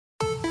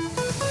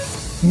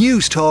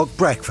News Talk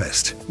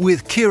Breakfast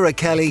with Ciara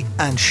Kelly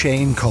and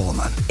Shane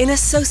Coleman. In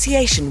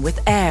association with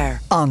AIR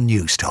On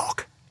News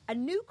Talk. A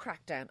new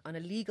crackdown on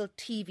illegal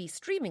TV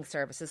streaming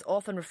services,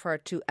 often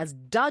referred to as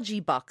dodgy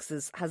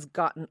boxes, has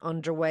gotten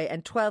underway,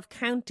 and 12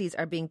 counties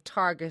are being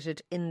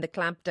targeted in the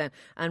clampdown.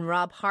 And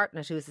Rob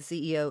Hartnett, who is the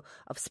CEO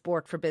of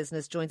Sport for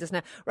Business, joins us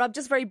now. Rob,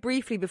 just very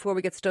briefly before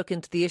we get stuck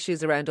into the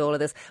issues around all of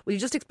this, will you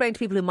just explain to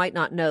people who might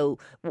not know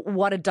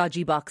what a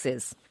dodgy box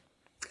is?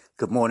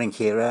 Good morning,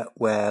 Ciara.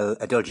 Well,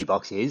 a dodgy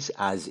box is,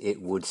 as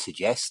it would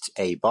suggest,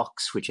 a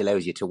box which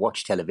allows you to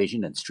watch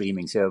television and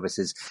streaming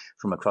services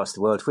from across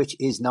the world, which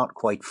is not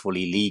quite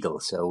fully legal.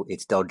 So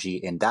it's dodgy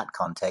in that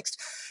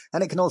context.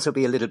 And it can also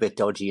be a little bit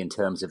dodgy in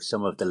terms of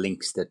some of the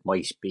links that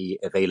might be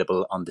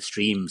available on the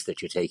streams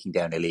that you're taking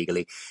down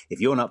illegally. If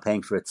you're not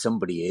paying for it,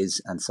 somebody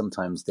is, and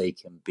sometimes they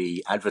can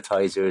be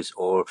advertisers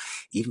or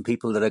even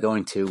people that are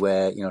going to,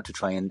 to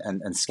try and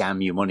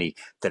scam you money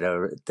that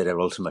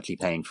are ultimately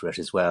paying for it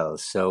as well.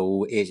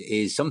 So it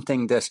is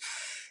something that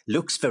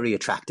looks very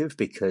attractive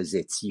because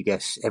you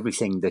get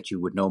everything that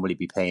you would normally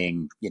be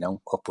paying,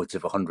 upwards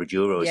of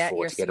 €100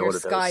 for to get all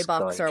of those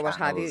Skybox or what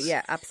have you.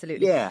 Yeah,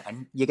 absolutely. Yeah,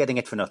 and you're getting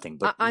it for nothing.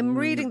 But I'm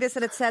reading this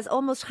and it says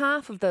almost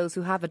half of those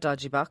who have a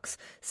dodgy box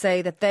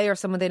say that they or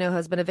someone they know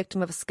has been a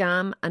victim of a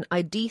scam, an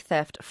ID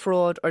theft,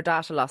 fraud or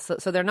data loss.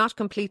 So they're not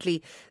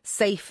completely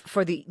safe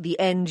for the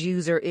end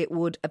user, it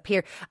would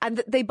appear.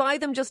 And they buy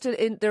them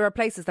there are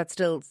places that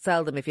still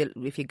sell them. If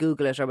you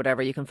Google it or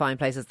whatever, you can find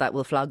places that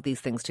will flog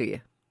these things to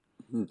you.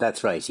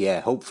 That's right, yeah.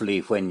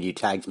 Hopefully when you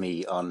tagged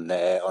me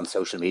on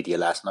social media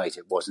last night,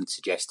 it wasn't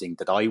suggesting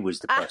that I was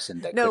the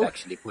person that could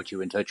actually put you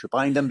in touch with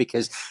buying them,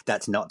 because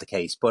that's not the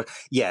case. But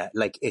yeah,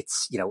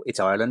 it's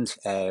Ireland.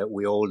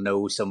 We all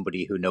know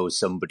somebody who knows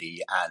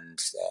somebody,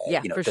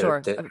 and for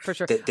sure.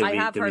 I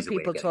have heard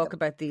people talk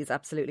about these,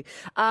 absolutely.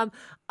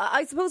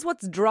 I suppose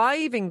what's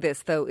driving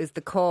this, though, is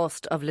the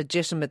cost of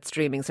legitimate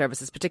streaming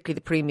services, particularly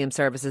the premium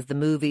services, the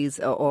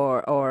movies,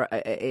 or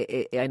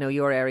I know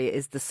your area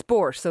is the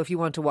sport. So if you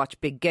want to watch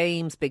big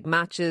games, big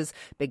matches,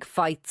 big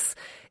fights,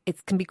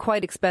 it can be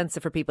quite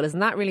expensive for people. Isn't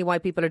that really why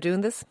people are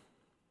doing this?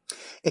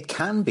 It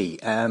can be.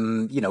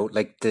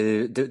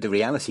 The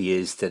reality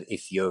is that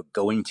if you're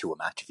going to a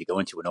match, if you're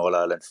going to an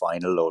All-Ireland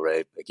final or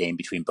a game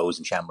between Bows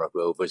and Shamrock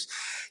Rovers,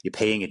 you're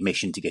paying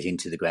admission to get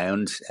into the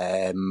ground.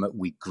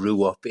 We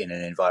grew up in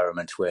an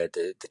environment where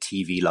the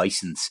TV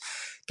licence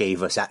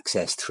gave us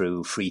access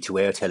through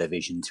free-to-air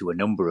television to a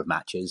number of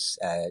matches.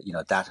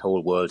 That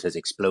whole world has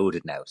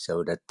exploded now,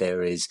 so that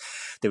there is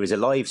a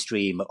live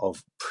stream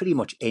of pretty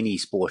much any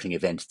sporting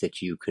event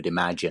that you could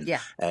imagine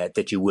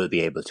that you will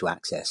be able to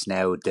access.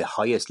 Now, the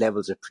highest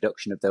levels of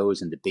production of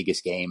those and the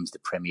biggest games, the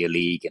Premier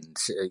League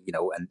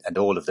and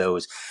all of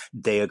those,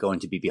 they are going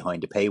to be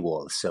behind a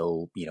paywall.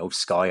 So,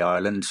 Sky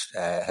Ireland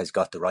has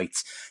got the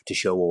rights to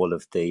show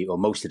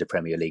most of the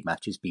Premier League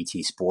matches.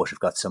 BT Sport have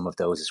got some of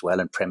those as well,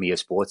 and Premier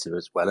Sports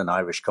as well, an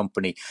Irish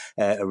company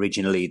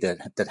originally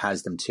that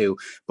has them too.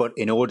 But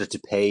in order to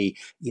pay,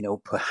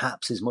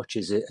 perhaps as much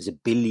as €1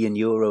 billion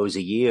a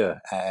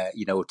year,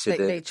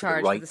 they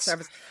charge the rights for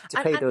the service.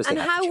 to pay those. And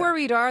how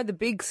worried are the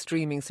big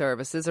streaming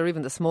services, or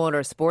even the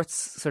smaller sports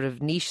sort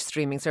of niche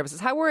streaming services?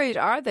 How worried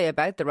are they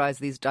about the rise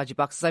of these dodgy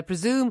boxes? I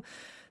presume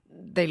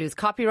they lose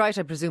copyright.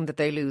 I presume that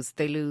they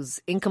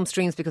lose income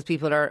streams because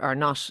people are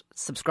not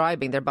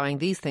subscribing. They're buying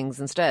these things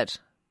instead.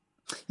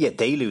 Yeah,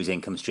 they lose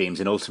income streams,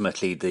 and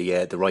ultimately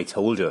the rights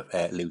holder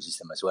loses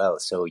them as well.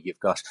 So you've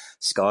got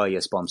Sky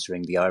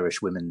sponsoring the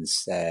Irish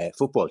women's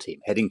football team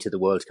heading to the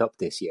World Cup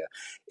this year.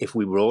 If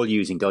we were all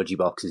using dodgy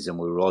boxes and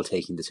we were all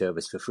taking the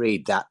service for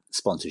free, that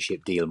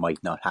sponsorship deal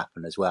might not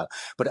happen as well.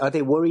 But are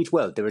they worried?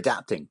 Well, they're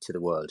adapting to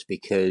the world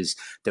because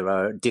there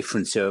are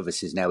different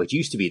services now. It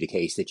used to be the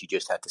case that you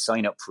just had to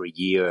sign up for a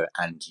year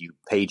and you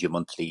paid your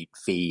monthly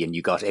fee and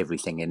you got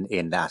everything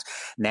in that.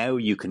 Now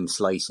you can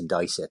slice and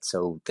dice it.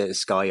 So the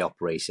Sky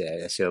operate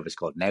a service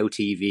called Now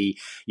TV.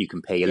 You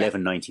can pay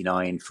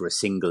 $11.99 for a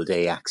single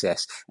day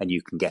access, and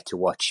you can get to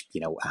watch,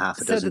 half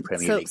a dozen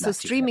Premier League matches. So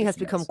streaming has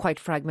become quite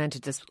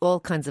fragmented. There's all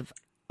kinds of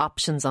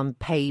options on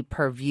pay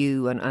per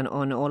view and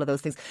on all of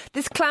those things.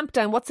 This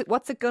clampdown, what's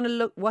it going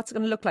to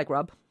look like,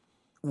 Rob?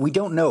 We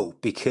don't know,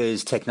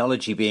 because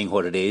technology being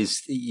what it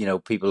is,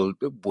 people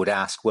would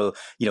ask, well,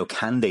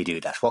 can they do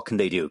that? What can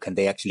they do? Can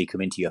they actually come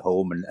into your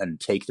home and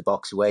take the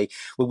box away?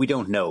 Well, we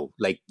don't know.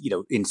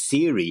 In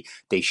theory,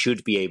 they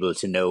should be able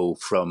to know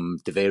from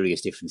the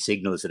various different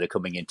signals that are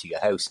coming into your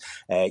house,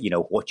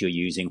 what you're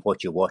using,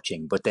 what you're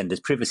watching. But then there's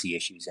privacy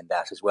issues in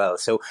that as well.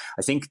 So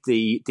I think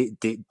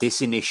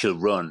this initial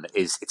run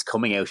it's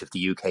coming out of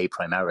the UK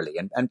primarily.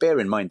 And bear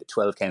in mind that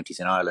 12 counties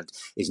in Ireland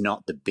is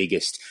not the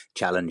biggest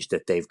challenge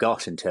that they've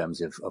got in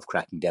terms of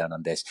cracking down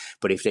on this.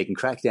 But if they can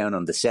crack down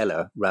on the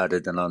seller rather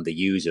than on the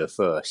user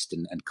first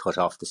and cut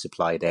off the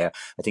supply there,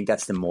 I think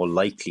that's the more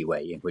likely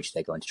way in which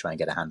they're going to try and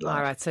get a handle on it.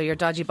 All right, so your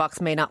dodgy box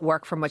may not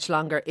work for much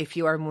longer if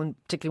you are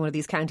particularly one of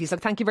these counties. So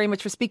thank you very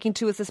much for speaking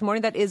to us this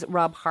morning. That is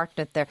Rob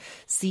Hartnett, their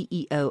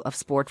CEO of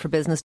Sport for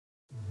Business.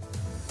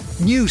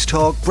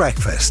 Newstalk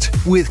Breakfast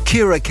with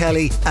Ciara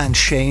Kelly and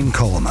Shane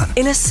Coleman.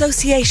 In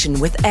association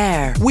with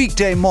AIR.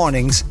 Weekday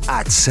mornings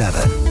at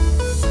 7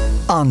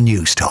 on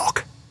Newstalk.